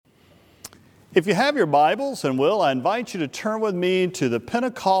If you have your Bibles and will, I invite you to turn with me to the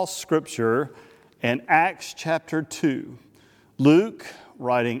Pentecost scripture in Acts chapter 2. Luke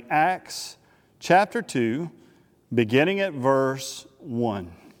writing Acts chapter 2, beginning at verse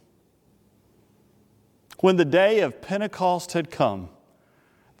 1. When the day of Pentecost had come,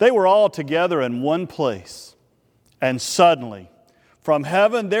 they were all together in one place. And suddenly, from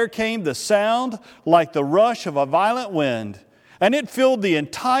heaven there came the sound like the rush of a violent wind, and it filled the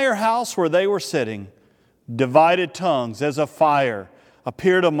entire house where they were sitting. Divided tongues as of fire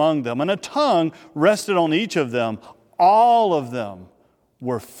appeared among them, and a tongue rested on each of them. All of them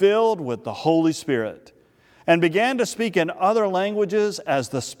were filled with the Holy Spirit and began to speak in other languages as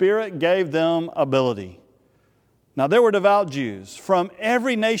the Spirit gave them ability. Now there were devout Jews from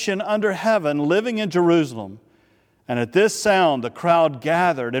every nation under heaven living in Jerusalem. And at this sound the crowd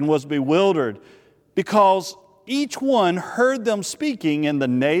gathered and was bewildered, because each one heard them speaking in the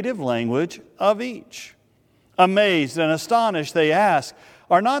native language of each. Amazed and astonished, they asked,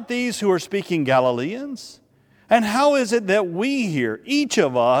 "Are not these who are speaking Galileans? And how is it that we hear, each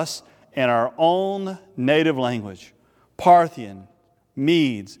of us, in our own native language? Parthian,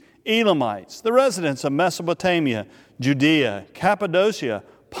 Medes, Elamites, the residents of Mesopotamia, Judea, Cappadocia,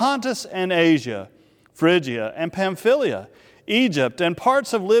 Pontus and Asia, Phrygia and Pamphylia, Egypt and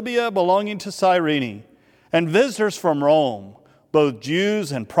parts of Libya belonging to Cyrene, and visitors from Rome, both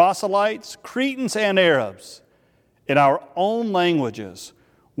Jews and proselytes, Cretans and Arabs. In our own languages,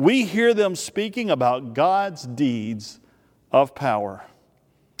 we hear them speaking about God's deeds of power."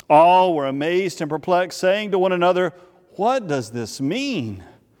 All were amazed and perplexed, saying to one another, "What does this mean?"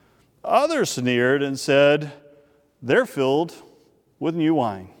 Others sneered and said, "They're filled with new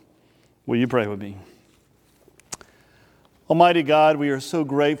wine." Will you pray with me? Almighty God, we are so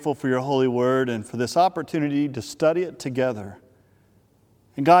grateful for your holy word and for this opportunity to study it together.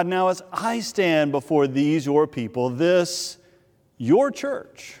 And God, now as I stand before these, your people, this, your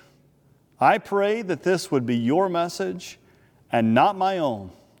church, I pray that this would be your message and not my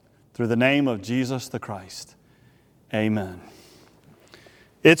own, through the name of Jesus the Christ. Amen.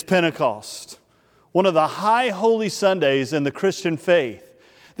 It's Pentecost, one of the high holy Sundays in the Christian faith.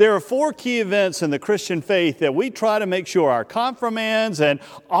 There are 4 key events in the Christian faith that we try to make sure our confirmands and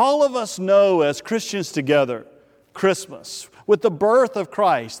all of us know as Christians together. Christmas, with the birth of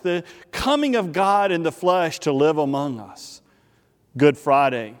Christ, the coming of God in the flesh to live among us. Good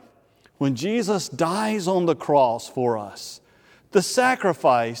Friday, when Jesus dies on the cross for us, the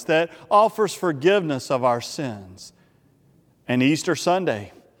sacrifice that offers forgiveness of our sins. And Easter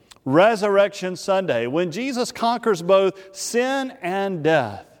Sunday, Resurrection Sunday, when Jesus conquers both sin and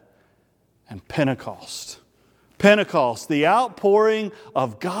death. And Pentecost. Pentecost, the outpouring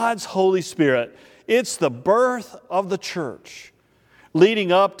of God's Holy Spirit. It's the birth of the church.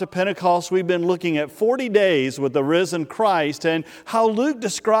 Leading up to Pentecost, we've been looking at 40 days with the risen Christ, and how Luke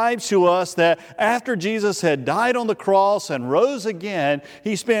describes to us that after Jesus had died on the cross and rose again,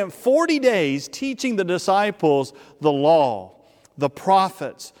 He spent 40 days teaching the disciples the law, the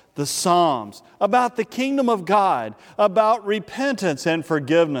prophets, the Psalms, about the kingdom of God, about repentance and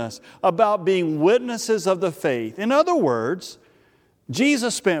forgiveness, about being witnesses of the faith. In other words,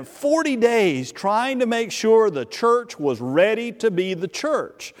 Jesus spent 40 days trying to make sure the church was ready to be the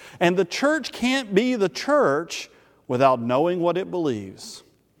church. And the church can't be the church without knowing what it believes.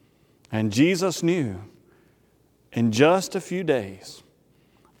 And Jesus knew in just a few days,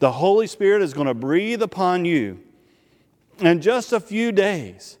 the Holy Spirit is going to breathe upon you. In just a few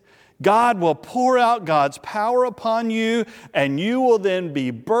days, God will pour out God's power upon you, and you will then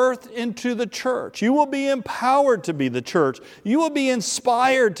be birthed into the church. You will be empowered to be the church. You will be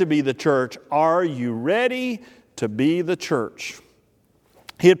inspired to be the church. Are you ready to be the church?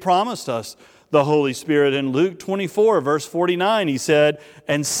 He had promised us the Holy Spirit in Luke 24, verse 49. He said,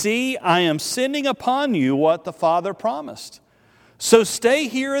 "And see, I am sending upon you what the Father promised. So stay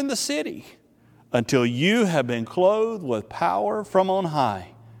here in the city until you have been clothed with power from on high."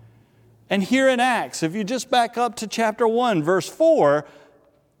 And here in Acts, if you just back up to chapter 1, verse 4,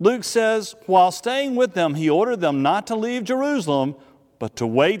 Luke says, while staying with them, he ordered them not to leave Jerusalem, but to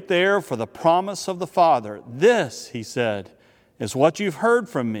wait there for the promise of the Father. "This," he said, "is what you've heard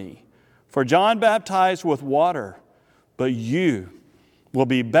from me. For John baptized with water, but you will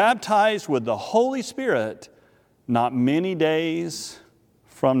be baptized with the Holy Spirit not many days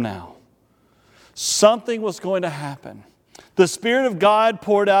from now." Something was going to happen. The Spirit of God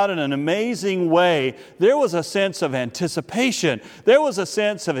poured out in an amazing way. There was a sense of anticipation. There was a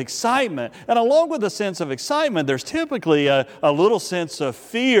sense of excitement. And along with the sense of excitement, there's typically a little sense of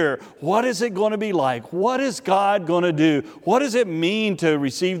fear. What is it going to be like? What is God going to do? What does it mean to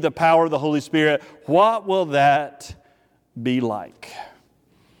receive the power of the Holy Spirit? What will that be like?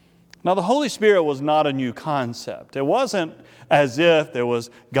 Now, the Holy Spirit was not a new concept. It wasn't as if there was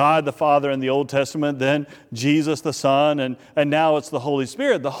God the Father in the Old Testament, then Jesus the Son, and now it's the Holy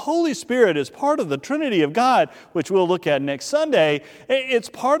Spirit. The Holy Spirit is part of the Trinity of God, which we'll look at next Sunday. It's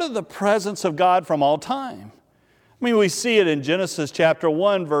part of the presence of God from all time. I mean, we see it in Genesis chapter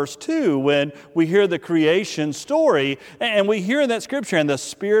 1, verse 2, when we hear the creation story, and we hear in that scripture, and the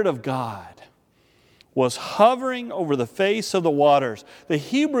Spirit of God was hovering over the face of the waters. The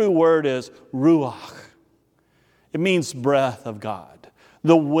Hebrew word is ruach. It means breath of God,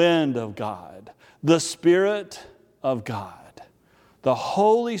 the wind of God, the Spirit of God. The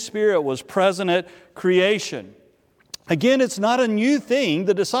Holy Spirit was present at creation. Again, it's not a new thing.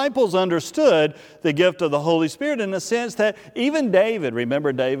 The disciples understood the gift of the Holy Spirit in the sense that even David,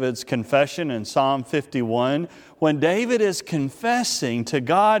 remember David's confession in Psalm 51? When David is confessing to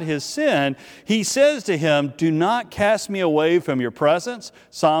God his sin, he says to Him, "Do not cast me away from your presence,"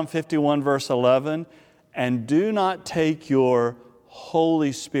 Psalm 51 verse 11, "and do not take your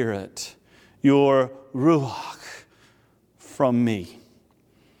Holy Spirit, your Ruach, from me."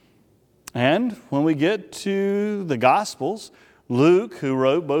 And when we get to the Gospels, Luke, who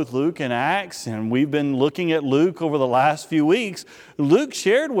wrote both Luke and Acts, and we've been looking at Luke over the last few weeks, Luke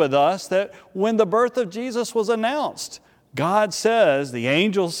shared with us that when the birth of Jesus was announced, God says, the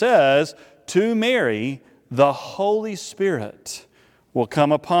angel says to Mary, "The Holy Spirit will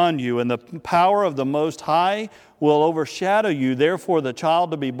come upon you, and the power of the Most High will overshadow you. Therefore, the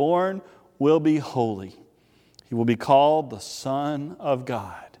child to be born will be holy. He will be called the Son of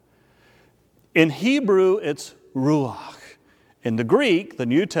God." In Hebrew, it's ruach. In the Greek, the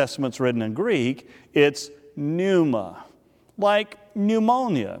New Testament's written in Greek, it's pneuma, like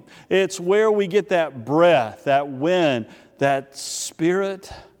pneumonia. It's where we get that breath, that wind, that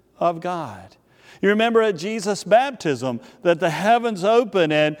Spirit of God. You remember at Jesus' baptism that the heavens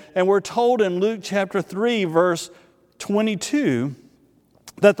open, and we're told in Luke chapter 3, verse 22,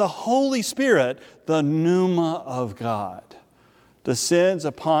 that the Holy Spirit, the pneuma of God, descends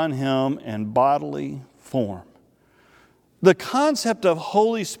upon Him in bodily form. The concept of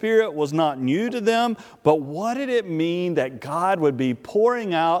Holy Spirit was not new to them, but what did it mean that God would be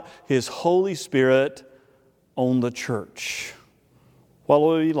pouring out His Holy Spirit on the church? What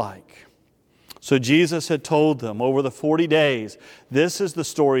will it be like? So Jesus had told them over the 40 days, this is the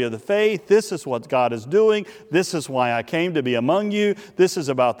story of the faith, this is what God is doing, this is why I came to be among you, this is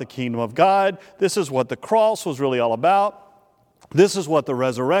about the kingdom of God, this is what the cross was really all about. This is what the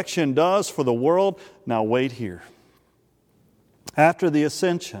resurrection does for the world. Now wait here. After the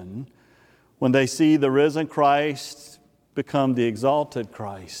ascension, when they see the risen Christ become the exalted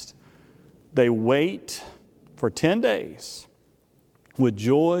Christ, they wait for 10 days with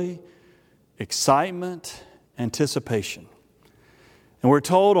joy, excitement, anticipation. And we're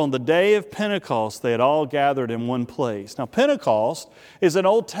told on the day of Pentecost, they had all gathered in one place. Now, Pentecost is an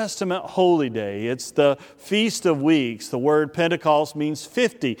Old Testament holy day. It's the Feast of Weeks. The word Pentecost means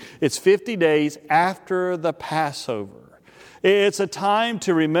 50. It's 50 days after the Passover. It's a time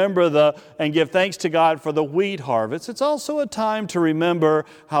to remember and give thanks to God for the wheat harvest. It's also a time to remember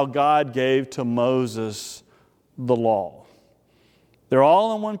how God gave to Moses the law. They're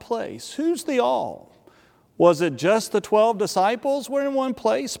all in one place. Who's the all? Was it just the 12 disciples were in one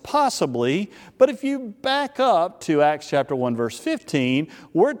place? Possibly. But if you back up to Acts chapter 1, verse 15,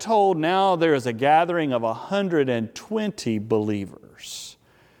 we're told now there is a gathering of 120 believers.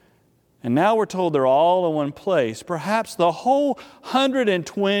 And now we're told they're all in one place. Perhaps the whole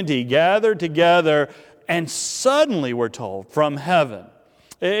 120 gathered together, and suddenly we're told from heaven.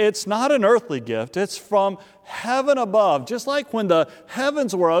 It's not an earthly gift, it's from heaven above. Just like when the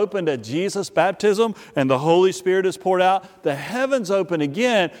heavens were opened at Jesus' baptism and the Holy Spirit is poured out, the heavens open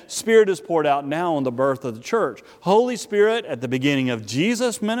again, Spirit is poured out now on the birth of the church. Holy Spirit at the beginning of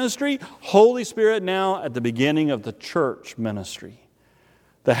Jesus' ministry, Holy Spirit now at the beginning of the church ministry.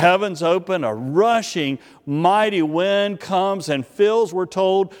 The heavens open, a rushing, mighty wind comes and fills, we're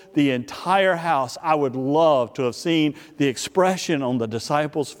told, the entire house. I would love to have seen the expression on the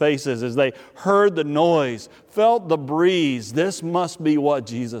disciples' faces as they heard the noise, felt the breeze. This must be what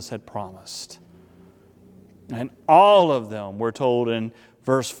Jesus had promised. And all of them, we're told in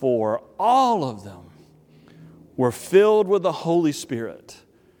verse 4, all of them were filled with the Holy Spirit.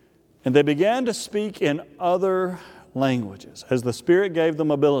 And they began to speak in other languages, as the Spirit gave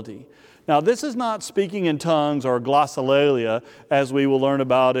them ability. Now, this is not speaking in tongues or glossolalia, as we will learn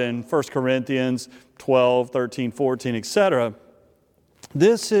about in 1 Corinthians 12, 13, 14, etc.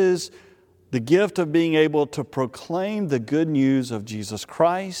 This is the gift of being able to proclaim the good news of Jesus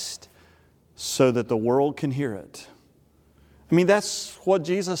Christ so that the world can hear it. I mean, that's what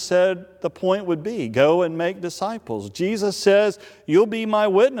Jesus said the point would be. Go and make disciples. Jesus says, you'll be my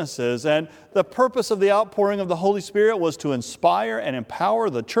witnesses. And the purpose of the outpouring of the Holy Spirit was to inspire and empower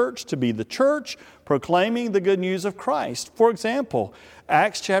the church to be the church, proclaiming the good news of Christ. For example,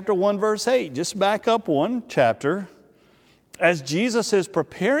 Acts chapter 1, verse 8. Just back up one chapter. As Jesus is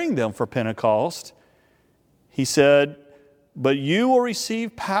preparing them for Pentecost, He said, but you will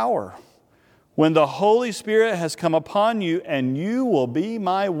receive power when the Holy Spirit has come upon you, and you will be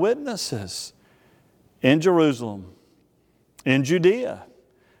my witnesses in Jerusalem, in Judea,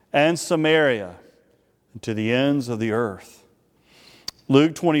 and Samaria, and to the ends of the earth.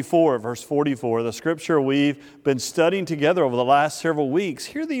 Luke 24, verse 44, the scripture we've been studying together over the last several weeks.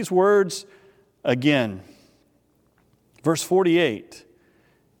 Hear these words again. Verse 48,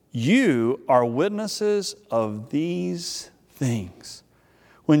 you are witnesses of these things.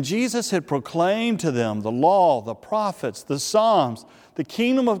 When Jesus had proclaimed to them the law, the prophets, the Psalms, the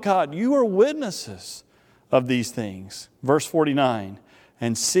kingdom of God, you are witnesses of these things. Verse 49,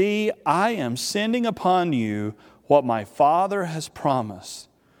 and see, I am sending upon you what my Father has promised.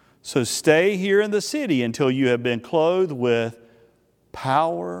 So stay here in the city until you have been clothed with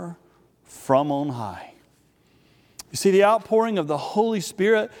power from on high. You see, the outpouring of the Holy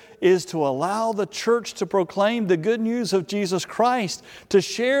Spirit is to allow the church to proclaim the good news of Jesus Christ, to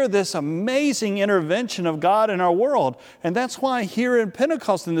share this amazing intervention of God in our world. And that's why here in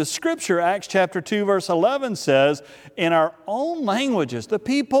Pentecost, in the scripture, Acts chapter 2, verse 11 says, in our own languages, the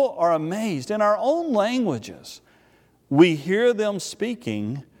people are amazed. In our own languages, we hear them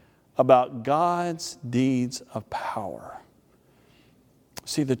speaking about God's deeds of power.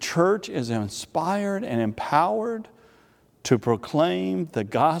 See, the church is inspired and empowered to proclaim the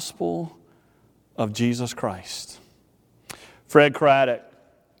gospel of Jesus Christ. Fred Craddock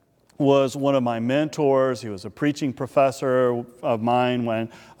was one of my mentors. He was a preaching professor of mine when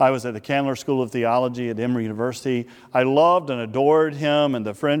I was at the Candler School of Theology at Emory University. I loved and adored him and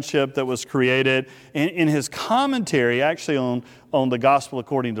the friendship that was created. In his commentary, actually on the Gospel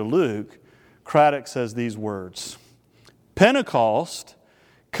according to Luke, Craddock says these words, Pentecost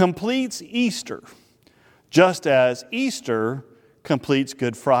completes Easter, just as Easter completes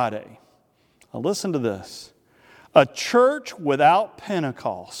Good Friday. Now listen to this. A church without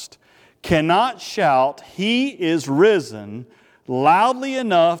Pentecost cannot shout, He is risen, loudly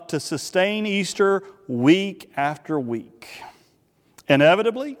enough to sustain Easter week after week.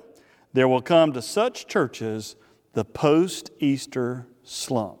 Inevitably, there will come to such churches the post-Easter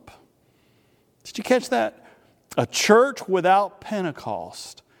slump. Did you catch that? A church without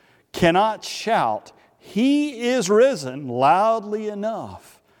Pentecost cannot shout, He is risen, loudly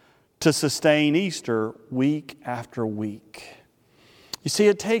enough to sustain Easter week after week. You see,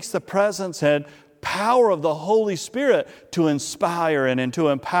 it takes the presence and power of the Holy Spirit to inspire and to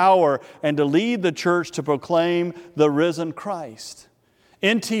empower and to lead the church to proclaim the risen Christ.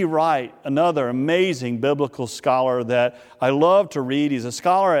 N.T. Wright, another amazing biblical scholar that I love to read. He's a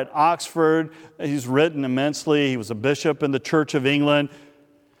scholar at Oxford. He's written immensely. He was a bishop in the Church of England.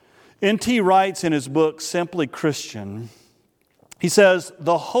 N.T. writes in his book, Simply Christian, he says,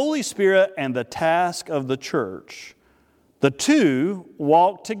 the Holy Spirit and the task of the church, the two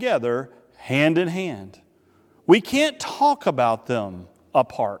walk together hand in hand. We can't talk about them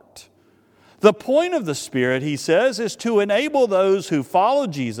apart. The point of the Spirit, he says, is to enable those who follow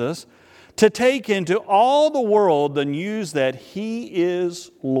Jesus to take into all the world the news that He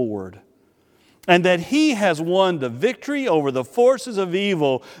is Lord, and that He has won the victory over the forces of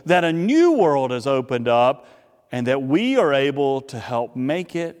evil, that a new world has opened up, and that we are able to help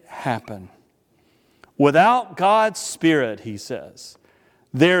make it happen. Without God's Spirit, he says,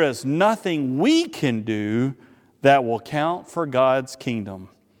 there is nothing we can do that will count for God's kingdom.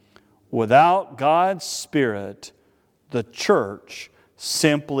 Without God's Spirit, the church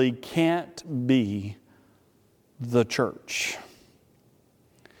simply can't be the church.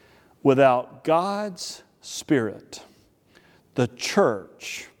 Without God's Spirit, the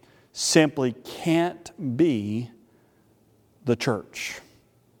church simply can't be the church.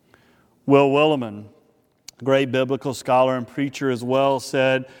 Will Willimon, great biblical scholar and preacher as well,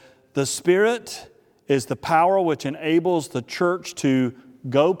 said, the Spirit is the power which enables the church to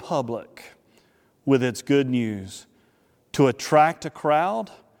go public with its good news, to attract a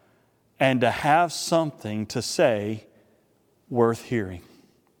crowd, and to have something to say worth hearing.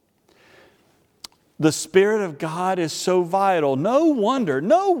 The Spirit of God is so vital. No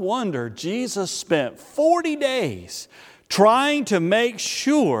wonder Jesus spent 40 days trying to make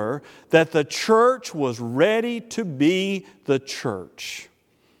sure that the church was ready to be the church.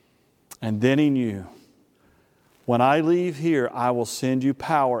 And then He knew, when I leave here, I will send you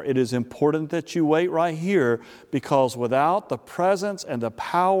power. It is important that you wait right here, because without the presence and the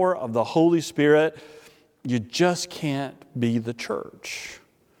power of the Holy Spirit, you just can't be the church.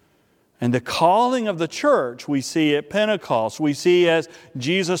 And the calling of the church we see at Pentecost, we see as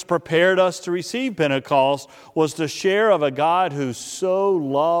Jesus prepared us to receive Pentecost, was to share of a God who so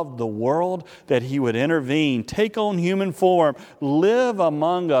loved the world that He would intervene, take on human form, live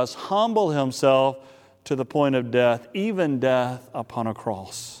among us, humble Himself to the point of death, even death upon a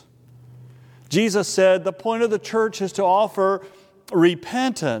cross. Jesus said the point of the church is to offer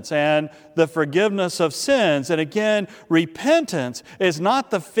repentance and the forgiveness of sins. And again, repentance is not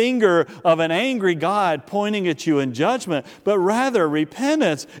the finger of an angry God pointing at you in judgment, but rather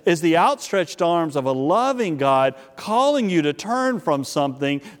repentance is the outstretched arms of a loving God calling you to turn from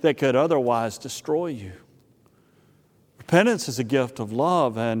something that could otherwise destroy you. Repentance is a gift of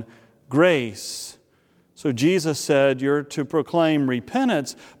love and grace. So Jesus said you're to proclaim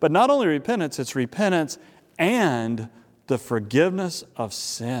repentance, but not only repentance, it's repentance and the forgiveness of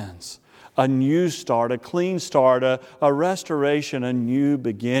sins. A new start, a clean start, a restoration, a new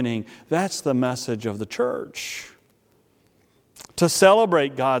beginning. That's the message of the church. To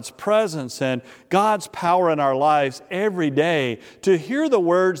celebrate God's presence and God's power in our lives every day. To hear the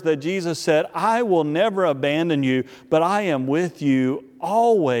words that Jesus said, I will never abandon you, but I am with you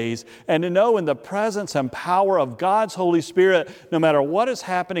always. And to know in the presence and power of God's Holy Spirit, no matter what is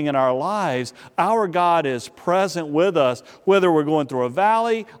happening in our lives, our God is present with us. Whether we're going through a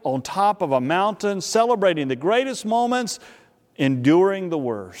valley, on top of a mountain, celebrating the greatest moments, enduring the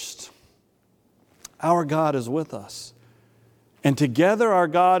worst. Our God is with us. And together our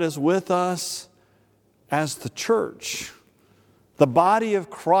God is with us as the church, the body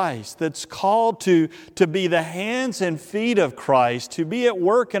of Christ that's called to be the hands and feet of Christ, to be at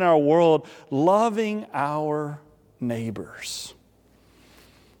work in our world, loving our neighbors.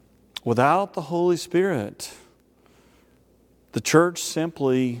 Without the Holy Spirit, the church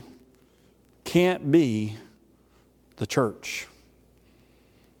simply can't be the church.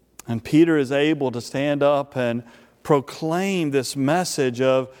 And Peter is able to stand up and proclaim this message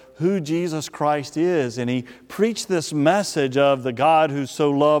of who Jesus Christ is. And he preached this message of the God who so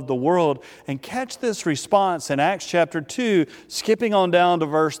loved the world. And catch this response in Acts chapter 2, skipping on down to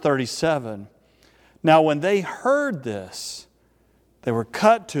verse 37. Now when they heard this, they were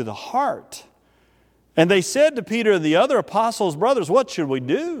cut to the heart. And they said to Peter and the other apostles, brothers, what should we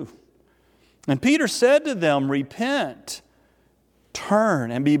do? And Peter said to them, repent,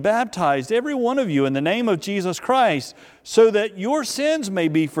 turn and be baptized, every one of you, in the name of Jesus Christ, so that your sins may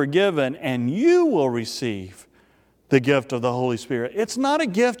be forgiven and you will receive the gift of the Holy Spirit. It's not a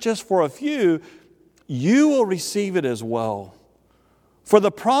gift just for a few. You will receive it as well. For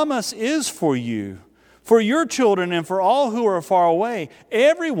the promise is for you, for your children, and for all who are far away,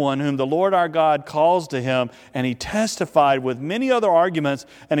 everyone whom the Lord our God calls to Him. And he testified with many other arguments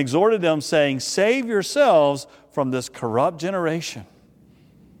and exhorted them, saying, save yourselves from this corrupt generation.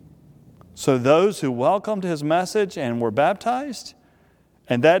 So those who welcomed His message and were baptized,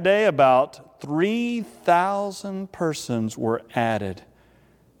 and that day about 3,000 persons were added.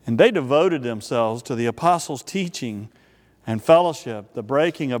 And they devoted themselves to the apostles' teaching and fellowship, the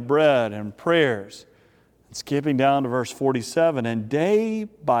breaking of bread and prayers. And skipping down to verse 47, and day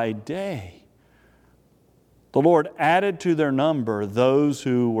by day, the Lord added to their number those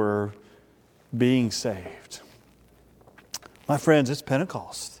who were being saved. My friends, it's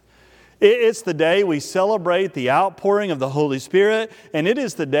Pentecost. It's the day we celebrate the outpouring of the Holy Spirit, and it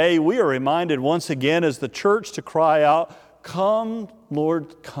is the day we are reminded once again as the church to cry out, come,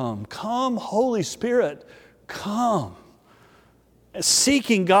 Lord, come. Come, Holy Spirit, come.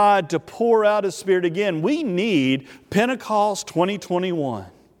 Seeking God to pour out His Spirit again. We need Pentecost 2021.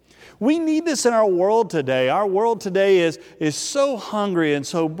 We need this in our world today. Our world today is so hungry and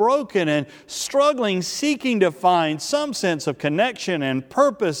so broken and struggling, seeking to find some sense of connection and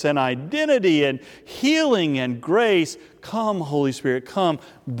purpose and identity and healing and grace. Come, Holy Spirit, come.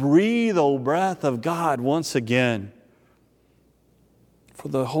 Breathe, O breath of God, once again. For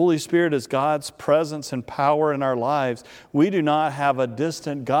the Holy Spirit is God's presence and power in our lives. We do not have a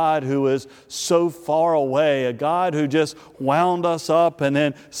distant God who is so far away, a God who just wound us up and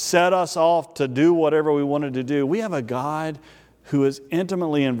then set us off to do whatever we wanted to do. We have a God who is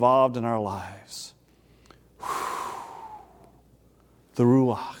intimately involved in our lives. The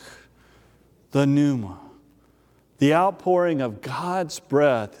Ruach, the Pneuma, the outpouring of God's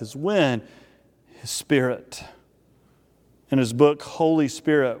breath, His wind, His Spirit. In his book, Holy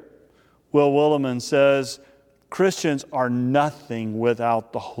Spirit, Will Willimon says, Christians are nothing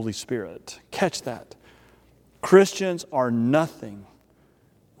without the Holy Spirit. Catch that. Christians are nothing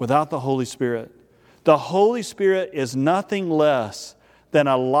without the Holy Spirit. The Holy Spirit is nothing less than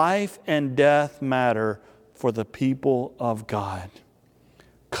a life and death matter for the people of God.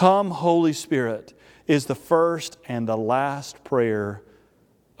 Come, Holy Spirit, is the first and the last prayer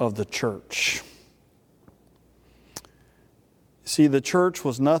of the church. See, the church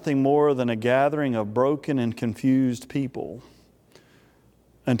was nothing more than a gathering of broken and confused people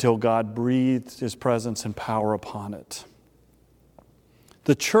until God breathed His presence and power upon it.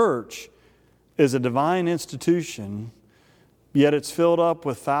 The church is a divine institution, yet it's filled up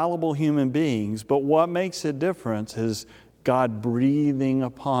with fallible human beings. But what makes it different is God breathing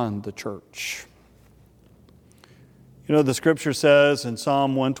upon the church. You know, the Scripture says in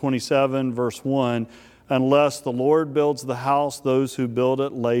Psalm 127, verse 1, unless the Lord builds the house, those who build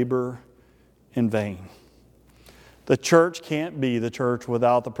it labor in vain. The church can't be the church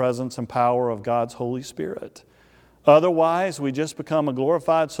without the presence and power of God's Holy Spirit. Otherwise, we just become a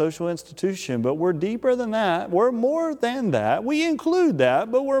glorified social institution, but we're deeper than that. We're more than that. We include that,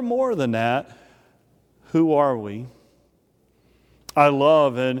 but we're more than that. Who are we? I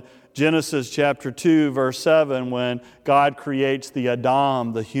love in Genesis chapter 2, verse 7, when God creates the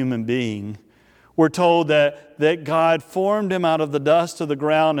Adam, the human being. We're told that God formed him out of the dust of the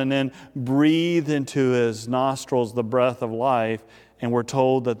ground and then breathed into his nostrils the breath of life. And we're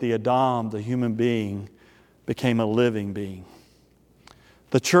told that the Adam, the human being, became a living being.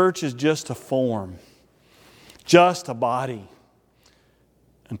 The church is just a form, just a body,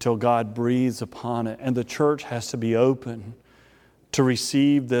 until God breathes upon it. And the church has to be open to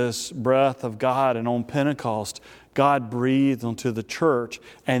receive this breath of God. And on Pentecost, God breathed onto the church,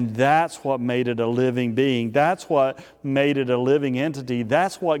 and that's what made it a living being. That's what made it a living entity.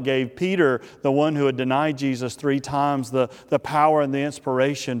 That's what gave Peter, the one who had denied Jesus 3 times, the power and the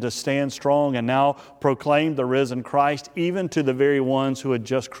inspiration to stand strong and now proclaim the risen Christ, even to the very ones who had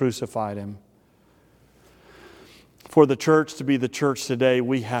just crucified Him. For the church to be the church today,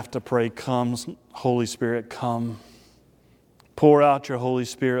 we have to pray, come, Holy Spirit, come. Pour out your Holy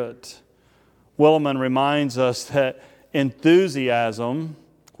Spirit. Willimon reminds us that enthusiasm,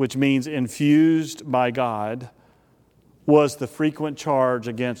 which means infused by God, was the frequent charge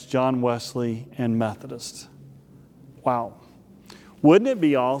against John Wesley and Methodists. Wow. Wouldn't it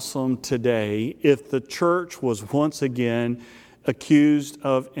be awesome today if the church was once again accused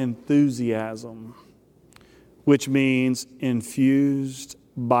of enthusiasm, which means infused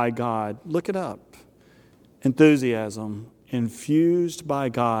by God? Look it up. Enthusiasm. Infused by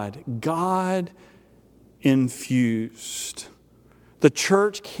God. God infused. The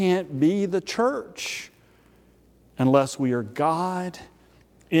church can't be the church unless we are God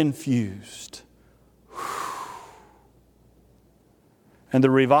infused. And the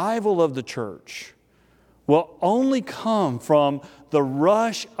revival of the church will only come from the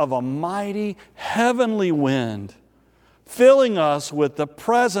rush of a mighty heavenly wind, filling us with the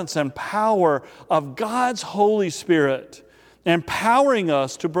presence and power of God's Holy Spirit, empowering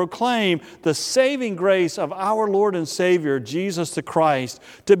us to proclaim the saving grace of our Lord and Savior, Jesus the Christ,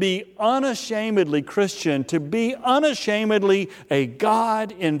 to be unashamedly Christian, to be unashamedly a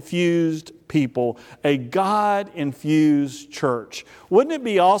God-infused people, a God-infused church. Wouldn't it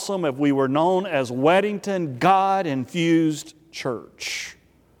be awesome if we were known as Weddington God-infused Church?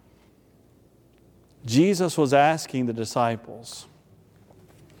 Jesus was asking the disciples,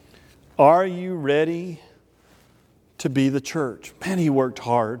 are you ready to be the church? Man, He worked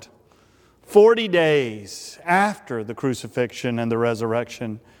hard. 40 days after the crucifixion and the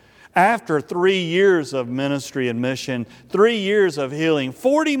resurrection, after 3 years of ministry and mission, 3 years of healing,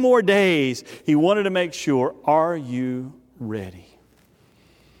 40 more days, He wanted to make sure, are you ready?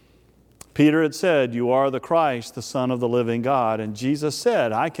 Peter had said, you are the Christ, the Son of the living God. And Jesus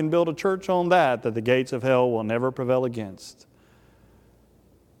said, I can build a church on that the gates of hell will never prevail against.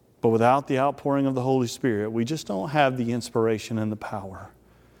 But without the outpouring of the Holy Spirit, we just don't have the inspiration and the power.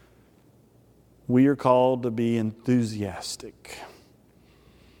 We are called to be enthusiastic.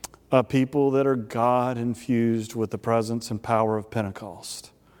 A people that are God-infused with the presence and power of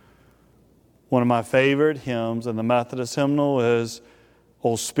Pentecost. One of my favorite hymns in the Methodist hymnal is,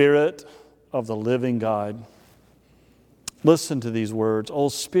 O Spirit of the living God. Listen to these words. O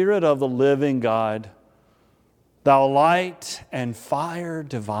Spirit of the living God, Thou light and fire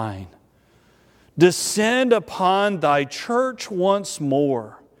divine, descend upon thy church once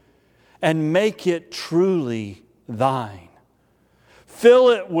more and make it truly thine. Fill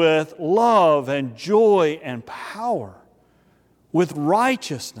it with love and joy and power, with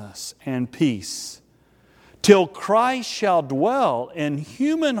righteousness and peace, till Christ shall dwell in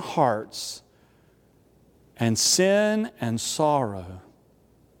human hearts and sin and sorrow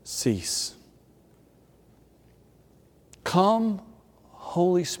cease. Come,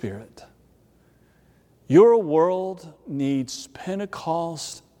 Holy Spirit. Your world needs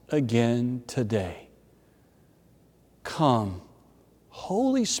Pentecost again today. Come,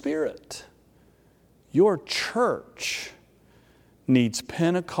 Holy Spirit. Your church needs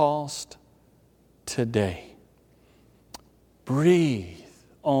Pentecost today. Breathe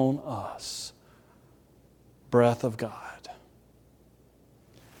on us, breath of God.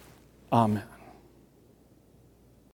 Amen.